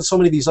 I've been to so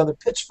many of these other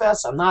pitch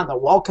fests, I'm not, and the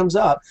wall comes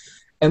up,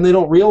 and they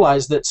don't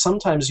realize that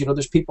sometimes,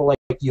 there's people like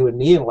you and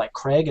me and like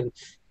Craig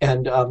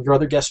and your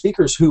other guest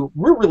speakers who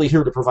we're really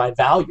here to provide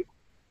value.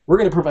 We're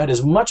going to provide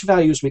as much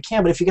value as we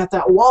can, but if you got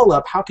that wall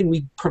up, how can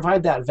we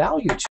provide that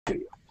value to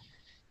you?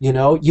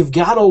 You've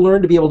got to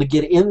learn to be able to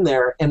get in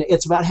there, and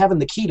it's about having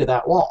the key to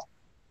that wall.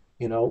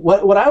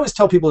 What I always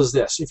tell people is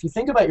this: if you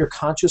think about your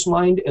conscious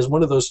mind as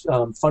one of those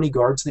funny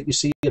guards that you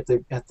see at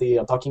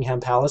the Buckingham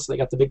Palace, they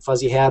got the big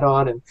fuzzy hat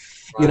on, and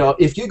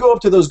if you go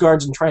up to those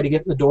guards and try to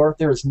get in the door,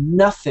 there is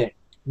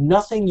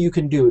nothing you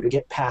can do to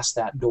get past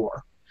that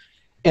door.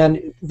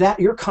 And that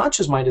your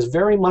conscious mind is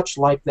very much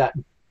like that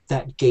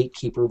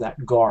gatekeeper,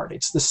 that guard.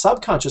 It's the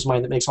subconscious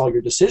mind that makes all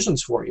your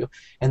decisions for you,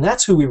 and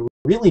that's who we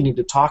really need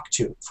to talk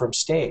to from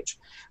stage.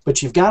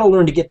 But you've got to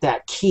learn to get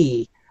that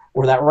key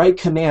or that right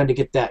command to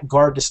get that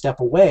guard to step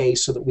away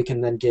so that we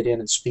can then get in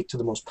and speak to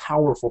the most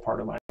powerful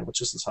part of mind,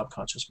 which is the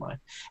subconscious mind.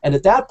 And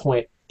at that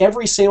point,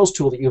 every sales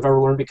tool that you've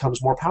ever learned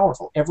becomes more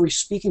powerful. Every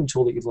speaking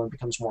tool that you've learned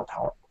becomes more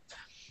powerful.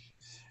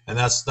 And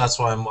that's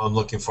why I'm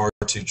looking forward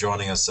to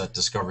joining us at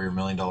Discover Your $1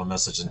 Million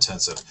Message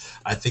Intensive.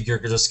 I think you're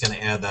just going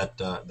to add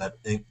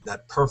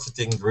that perfect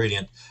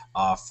ingredient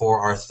for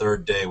our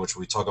third day, which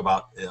we talk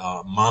about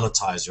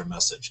monetize your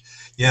message.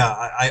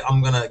 Yeah,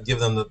 I'm going to give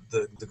them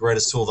the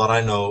greatest tool that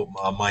I know,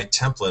 my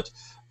template,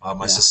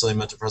 my Sicilian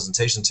Mentor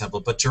presentation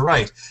template. But you're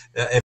right.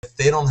 If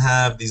they don't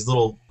have these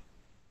little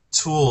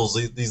tools,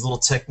 these little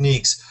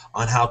techniques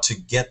on how to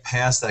get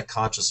past that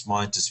conscious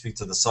mind to speak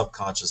to the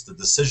subconscious, the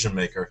decision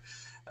maker,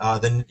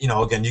 then,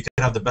 again, you can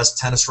have the best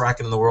tennis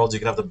racket in the world, you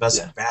can have the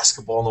best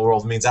basketball in the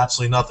world. It means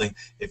absolutely nothing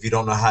if you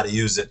don't know how to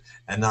use it.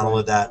 And not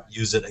only that,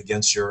 use it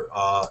against your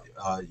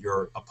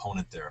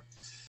opponent there.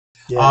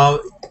 Yeah.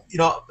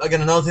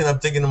 Again, another thing I'm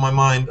thinking in my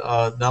mind,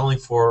 not only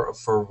for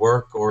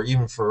work or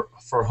even for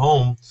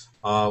home,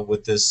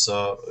 with this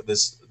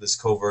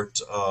covert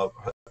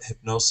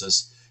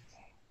hypnosis.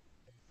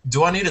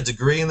 Do I need a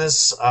degree in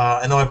this?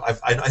 I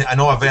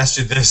know I've asked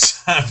you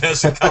this. I've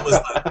asked you countless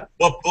times.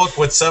 What book,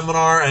 what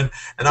seminar, and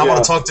I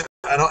want to talk to.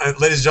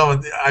 Ladies and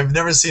gentlemen, I've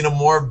never seen a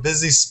more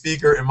busy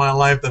speaker in my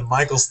life than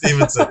Michael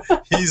Stevenson.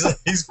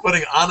 He's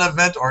putting on an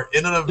event or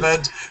in an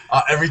event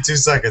every 2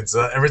 seconds.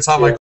 Every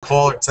time I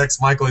call or text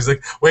Michael, he's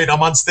like, "Wait,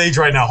 I'm on stage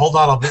right now. Hold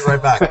on, I'll be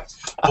right back."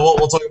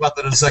 We'll talk about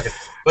that in a second.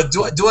 But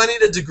do I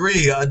need a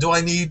degree? Do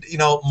I need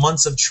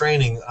months of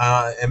training?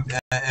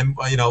 And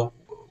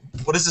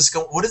what is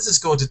this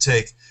going to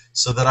take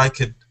so that I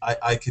could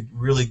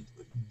really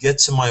get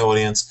to my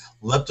audience,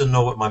 let them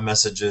know what my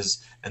message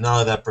is, and not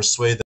only that,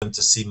 persuade them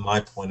to see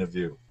my point of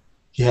view?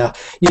 Yeah,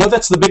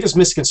 that's the biggest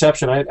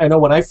misconception. I know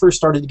when I first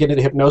started to get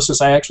into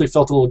hypnosis, I actually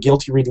felt a little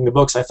guilty reading the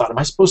books. I thought, am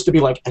I supposed to be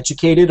like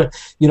educated,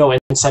 in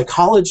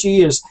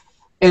psychology?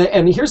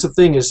 And here's the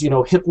thing is,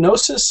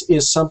 hypnosis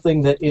is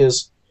something that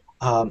is,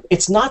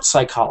 it's not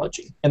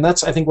psychology. And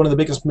that's, I think, one of the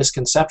biggest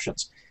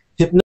misconceptions.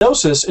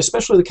 Hypnosis,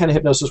 especially the kind of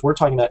hypnosis we're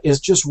talking about, is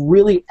just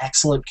really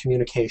excellent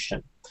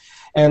communication.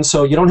 And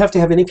so you don't have to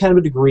have any kind of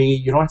a degree.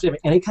 You don't have to have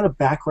any kind of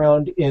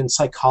background in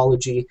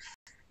psychology.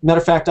 Matter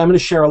of fact, I'm going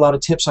to share a lot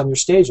of tips on your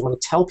stage. I'm going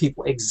to tell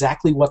people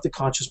exactly what the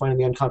conscious mind and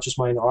the unconscious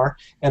mind are,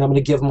 and I'm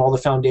going to give them all the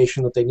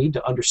foundation that they need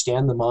to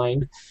understand the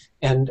mind,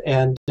 and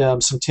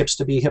some tips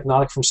to be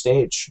hypnotic from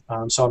stage.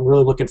 So I'm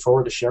really looking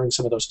forward to sharing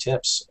some of those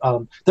tips.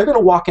 They're going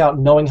to walk out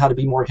knowing how to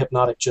be more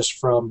hypnotic just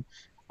from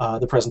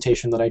the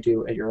presentation that I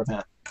do at your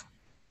event.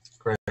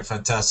 Great,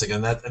 fantastic,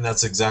 and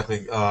that's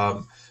exactly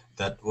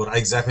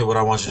exactly what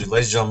I want you to do,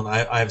 ladies and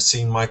gentlemen. I've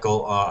seen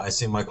Michael. I've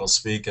seen Michael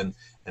speak, and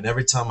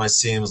every time I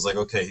see him, it's like,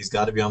 okay, he's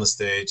got to be on the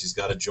stage. He's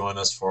got to join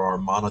us for our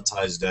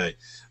monetized day.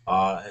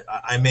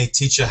 I may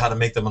teach you how to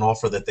make them an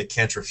offer that they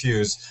can't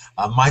refuse.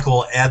 Michael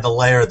will add the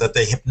layer that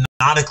they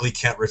hypnotically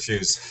can't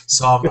refuse.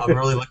 So I'm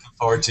really looking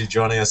forward to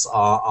joining us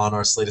on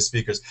our slate of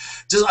speakers.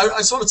 I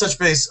just want to touch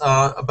base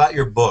about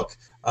your book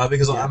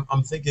because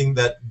I'm thinking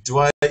that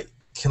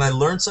can I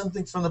learn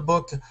something from the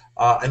book?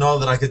 I know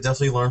that I could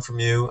definitely learn from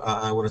you.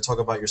 I want to talk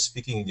about your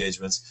speaking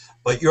engagements,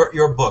 but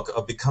your book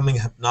of Becoming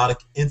a Hypnotic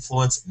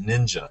Influence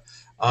Ninja.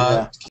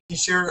 Can you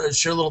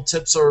share little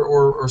tips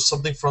or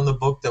something from the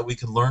book that we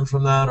could learn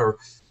from that, or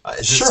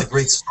is this a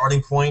great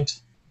starting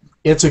point?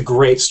 It's a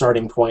great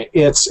starting point.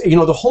 It's,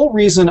 the whole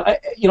reason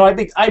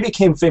I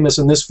became famous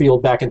in this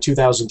field back in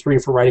 2003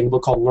 for writing a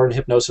book called Learn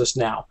Hypnosis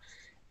Now.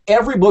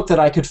 Every book that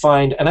I could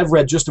find, and I've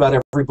read just about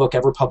every book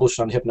ever published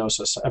on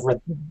hypnosis. I've read,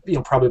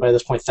 probably by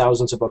this point,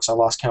 thousands of books. I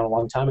lost count a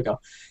long time ago.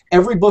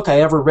 Every book I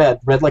ever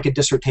read like a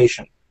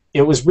dissertation.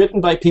 It was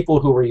written by people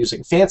who were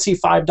using fancy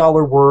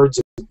 $5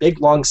 words, big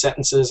long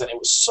sentences, and it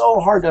was so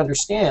hard to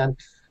understand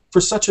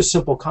for such a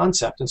simple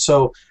concept. And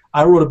so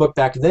I wrote a book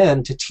back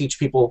then to teach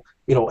people,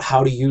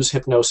 how to use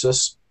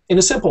hypnosis in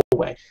a simple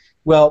way.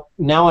 Well,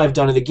 now I've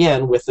done it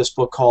again with this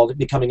book called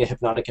Becoming a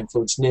Hypnotic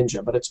Influence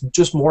Ninja, but it's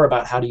just more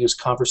about how to use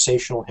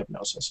conversational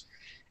hypnosis.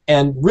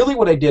 And really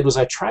what I did was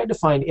I tried to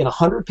find, in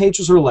 100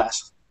 pages or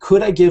less,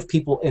 could I give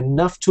people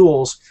enough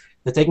tools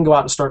that they can go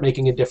out and start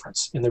making a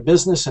difference in their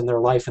business, in their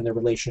life, in their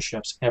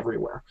relationships,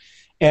 everywhere.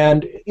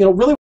 And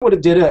really what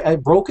it did, I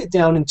broke it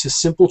down into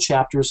simple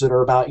chapters that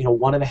are about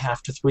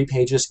 1.5 to 3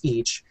 pages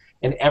each,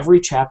 and every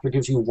chapter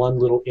gives you one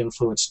little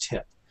influence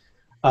tip.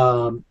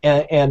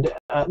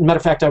 Matter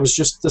of fact, I was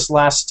just this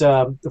last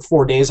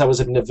 4 days, I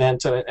was at an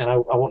event, and I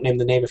won't name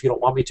the name if you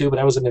don't want me to, but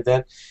I was at an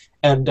event,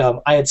 and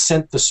I had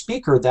sent the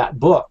speaker that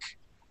book,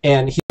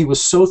 and he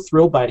was so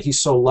thrilled by it, he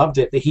so loved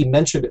it, that he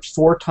mentioned it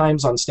 4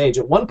 times on stage.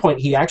 At one point,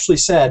 he actually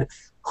said,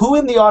 "Who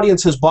in the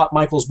audience has bought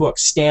Michael's book?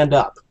 Stand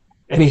up."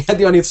 And he had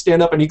the audience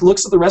stand up, and he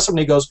looks at the rest of them,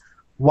 and he goes,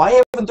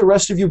 "Why haven't the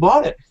rest of you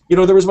bought it?"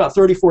 There was about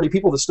 30, 40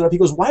 people that stood up. He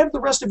goes, "Why haven't the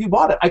rest of you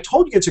bought it? I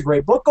told you it's a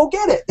great book. Go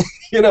get it."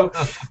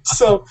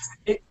 So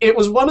it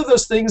was one of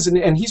those things,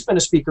 and he's been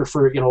a speaker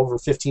for over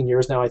 15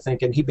 years now, I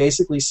think, and he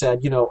basically said,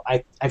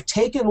 I've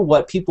taken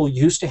what people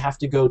used to have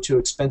to go to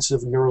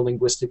expensive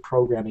neurolinguistic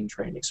programming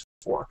trainings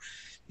for,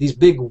 these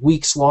big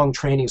weeks-long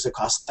trainings that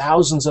cost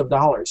thousands of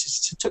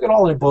dollars. He took it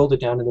all and boiled it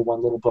down into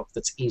one little book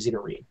that's easy to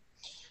read.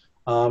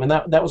 And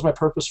that was my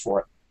purpose for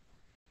it.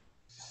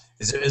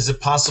 Is it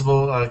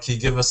possible? Can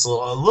you give us a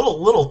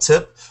little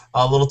tip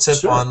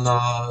Sure.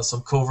 on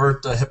some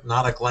covert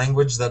hypnotic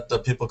language that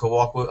people could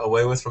walk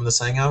away with from this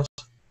hangout?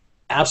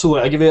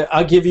 Absolutely.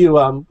 I'll give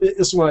you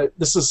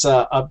this is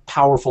a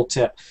powerful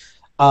tip.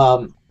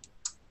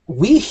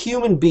 We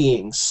human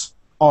beings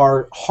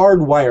are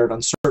hardwired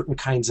on certain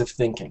kinds of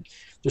thinking.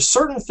 There's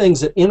certain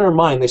things that in our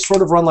mind, they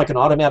sort of run like an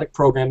automatic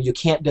program. You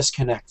can't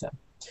disconnect them.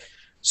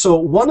 So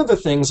one of the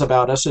things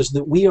about us is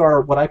that we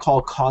are what I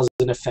call cause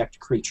and effect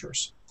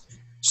creatures.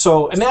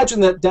 So imagine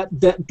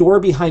that door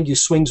behind you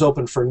swings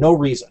open for no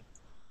reason,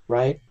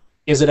 right?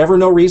 Is it ever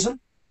no reason?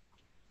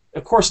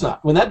 Of course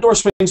not. When that door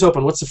swings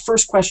open, what's the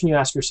first question you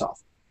ask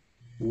yourself?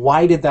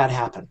 Why did that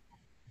happen?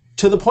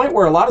 To the point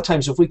where a lot of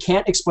times if we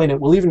can't explain it,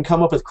 we'll even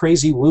come up with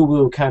crazy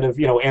woo-woo kind of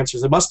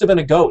answers. It must have been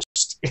a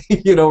ghost,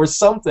 or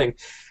something,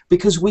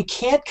 because we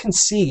can't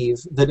conceive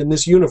that in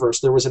this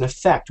universe there was an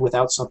effect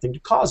without something to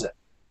cause it.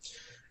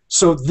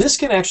 So this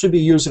can actually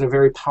be used in a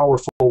very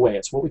powerful way.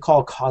 It's what we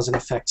call cause and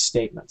effect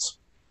statements.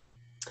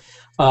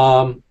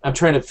 I'm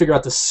trying to figure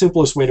out the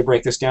simplest way to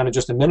break this down in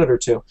just a minute or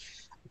two.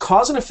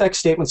 Cause and effect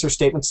statements are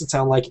statements that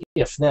sound like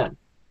if-then.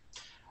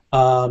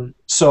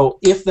 So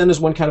if-then is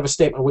one kind of a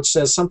statement which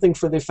says something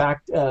to the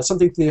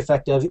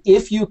effect of,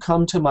 if you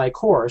come to my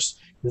course,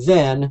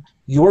 then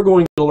you're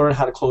going to learn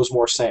how to close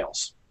more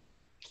sales.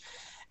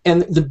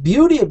 And the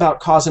beauty about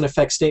cause and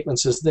effect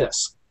statements is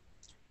this.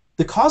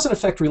 The cause and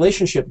effect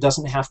relationship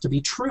doesn't have to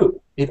be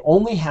true. It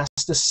only has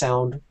to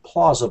sound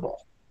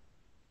plausible.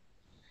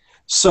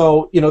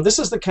 So, this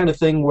is the kind of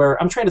thing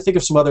where I'm trying to think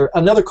of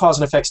another cause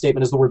and effect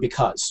statement is the word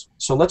because.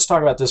 So let's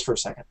talk about this for a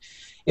second.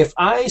 If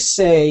I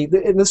say,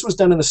 and this was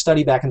done in a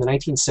study back in the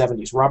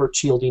 1970s, Robert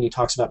Cialdini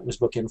talks about it in his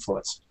book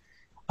Influence.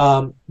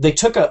 They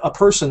took a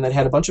person that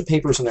had a bunch of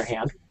papers in their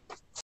hand.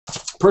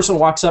 The person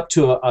walks up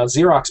to a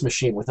Xerox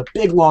machine with a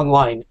big long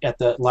line at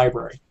the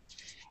library.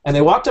 And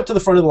they walked up to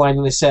the front of the line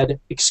and they said,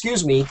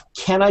 "Excuse me,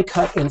 can I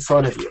cut in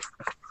front of you?"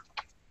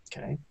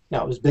 Okay.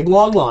 Now, it was a big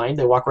long line.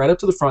 They walk right up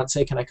to the front and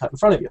say, "Can I cut in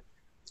front of you?"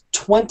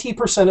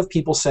 20% of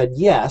people said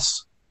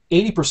yes.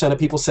 80% of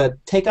people said,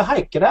 "Take a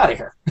hike, get out of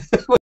here.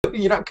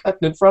 You're not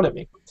cutting in front of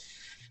me."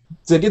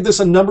 They did this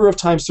a number of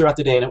times throughout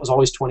the day, and it was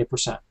always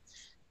 20%.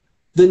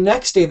 The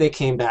next day they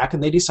came back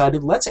and they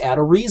decided, let's add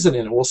a reason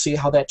in, and we'll see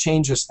how that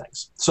changes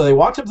things. So they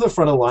walked up to the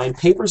front of the line,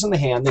 papers in the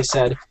hand. They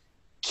said,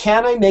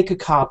 "Can I make a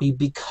copy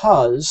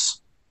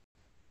because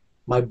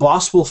my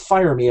boss will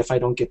fire me if I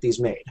don't get these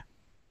made?"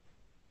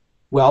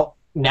 Well,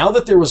 now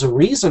that there was a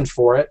reason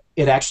for it,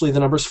 the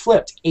numbers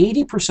flipped.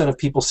 80% of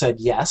people said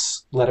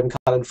yes, let him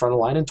cut in front of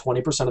the line, and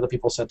 20% of the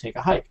people said take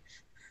a hike.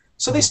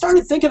 So they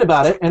started thinking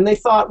about it, and they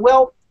thought,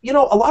 well, you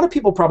know, a lot of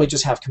people probably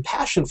just have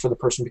compassion for the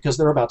person because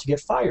they're about to get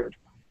fired.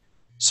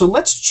 So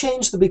let's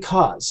change the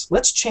because.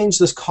 Let's change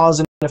this cause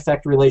and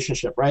effect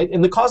relationship, right?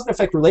 And the cause and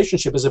effect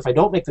relationship is if I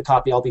don't make the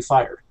copy, I'll be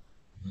fired.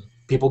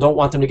 People don't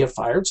want them to get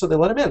fired, so they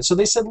let him in. So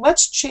they said,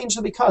 let's change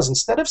the because.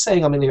 Instead of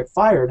saying I'm going to get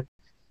fired,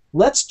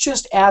 let's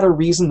just add a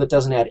reason that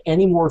doesn't add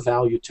any more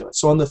value to it.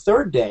 So on the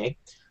third day,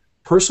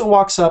 person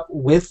walks up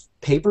with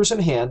papers in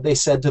hand. They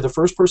said to the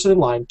first person in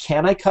line,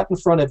 can I cut in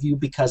front of you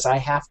because I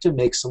have to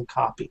make some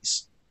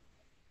copies?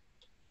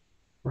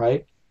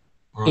 Right?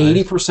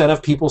 80%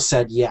 of people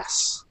said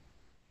yes.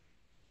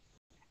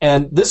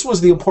 And this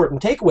was the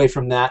important takeaway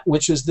from that,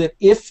 which is that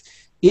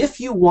if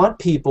you want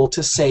people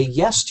to say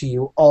yes to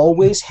you,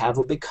 always have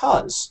a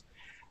because.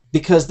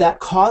 Because that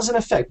cause and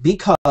effect,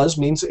 because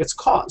means it's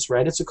cause,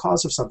 right? It's a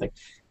cause of something.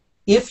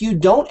 If you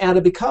don't add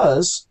a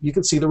because, you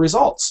can see the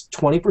results.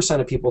 20%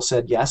 of people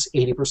said yes,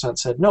 80%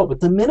 said no. But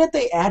the minute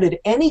they added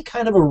any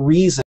kind of a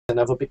reason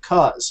of a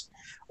because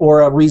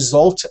or a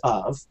result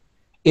of,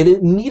 it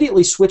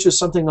immediately switches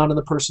something onto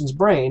the person's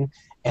brain,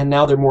 and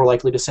now they're more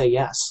likely to say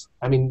yes.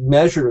 I mean,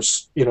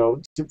 measures, you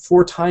know,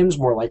 4 times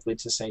more likely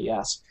to say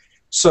yes.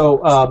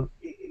 So,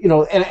 you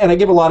know, and I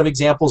give a lot of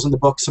examples in the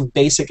book, some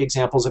basic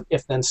examples of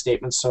if-then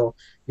statements, so,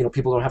 you know,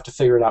 people don't have to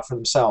figure it out for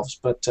themselves.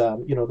 But,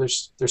 you know,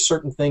 there's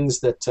certain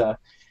things that,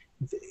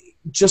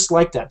 just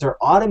like that,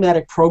 they're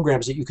automatic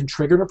programs that you can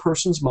trigger in a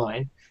person's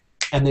mind,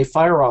 and they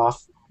fire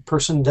off. The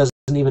person doesn't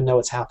even know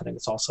it's happening.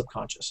 It's all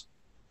subconscious.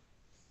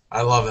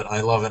 I love it.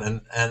 I love it,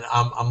 and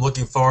I'm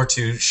looking forward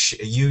to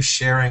you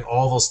sharing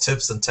all those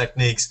tips and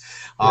techniques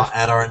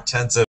at our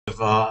intensive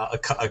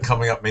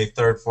coming up May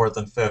 3rd, 4th,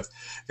 and 5th.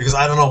 Because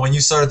I don't know, when you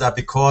started that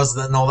because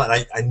and all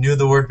that, I knew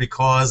the word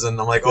because,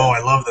 and I'm like, oh, I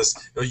love this.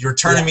 You're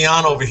turning me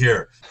on over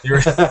here. You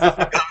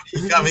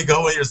got me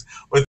going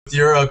with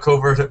your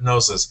covert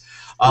hypnosis.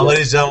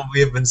 Ladies and gentlemen, we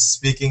have been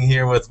speaking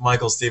here with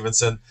Michael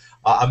Stevenson,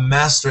 a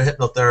master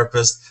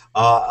hypnotherapist,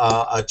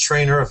 a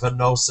trainer of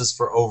hypnosis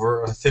for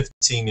over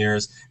 15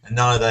 years, and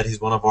not only that, he's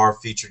one of our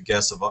featured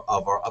guests of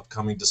our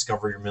upcoming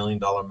Discover Your $1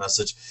 Million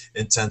Message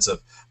Intensive.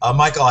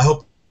 Michael, I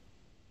hope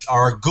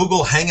our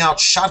Google Hangout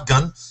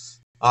shotgun,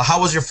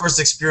 how was your first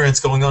experience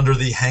going under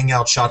the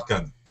Hangout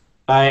shotgun?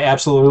 I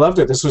absolutely loved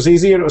it. This was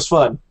easy and it was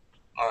fun.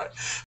 All right.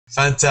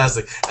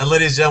 Fantastic. And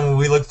ladies and gentlemen,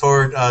 we look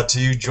forward to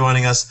you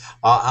joining us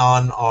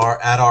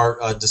at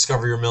our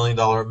Discover Your $1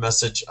 Million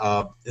Message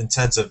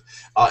Intensive.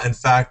 In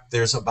fact,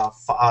 there's about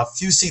a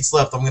few seats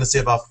left. I'm going to say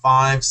about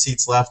 5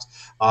 seats left.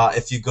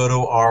 If you go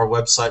to our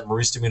website,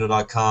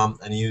 mauricedomino.com,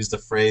 and use the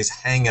phrase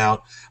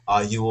Hangout,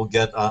 you will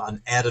get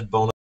an added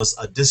bonus,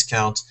 a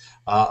discount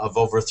of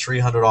over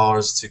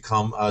 $300 to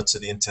come to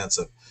the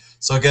intensive.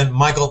 So again,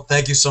 Michael,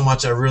 thank you so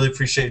much. I really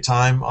appreciate your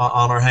time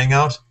on our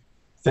Hangout.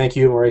 Thank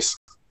you, Maurice.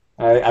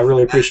 I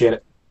really appreciate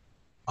it.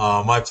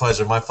 My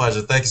pleasure, my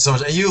pleasure. Thank you so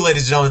much. And you,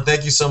 ladies and gentlemen,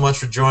 thank you so much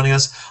for joining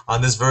us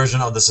on this version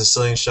of the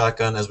Sicilian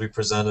Shotgun as we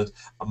presented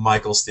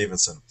Michael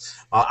Stevenson.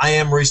 I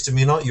am Maurice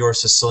Domino, your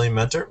Sicilian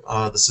mentor.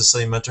 The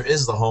Sicilian Mentor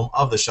is the home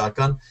of the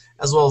Shotgun,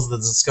 as well as the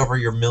Discover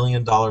Your $1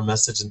 Million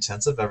Message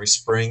Intensive every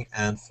spring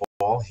and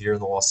fall here in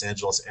the Los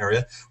Angeles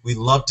area. We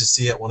love to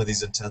see you at one of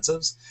these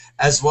intensives,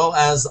 as well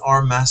as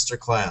our master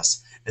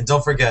class. And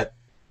don't forget,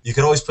 you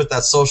can always put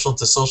that social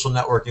to social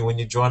networking when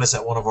you join us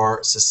at one of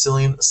our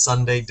Sicilian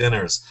Sunday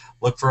dinners.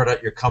 Look for it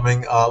at your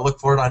coming.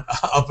 Look for it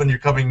up in your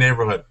coming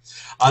neighborhood.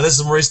 This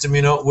is Maurice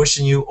Domino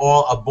wishing you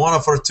all a buona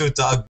fortuna,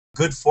 a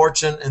good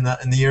fortune in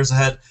the years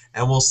ahead,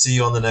 and we'll see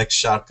you on the next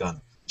Shotgun.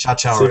 Ciao,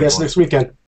 ciao. See you guys next weekend.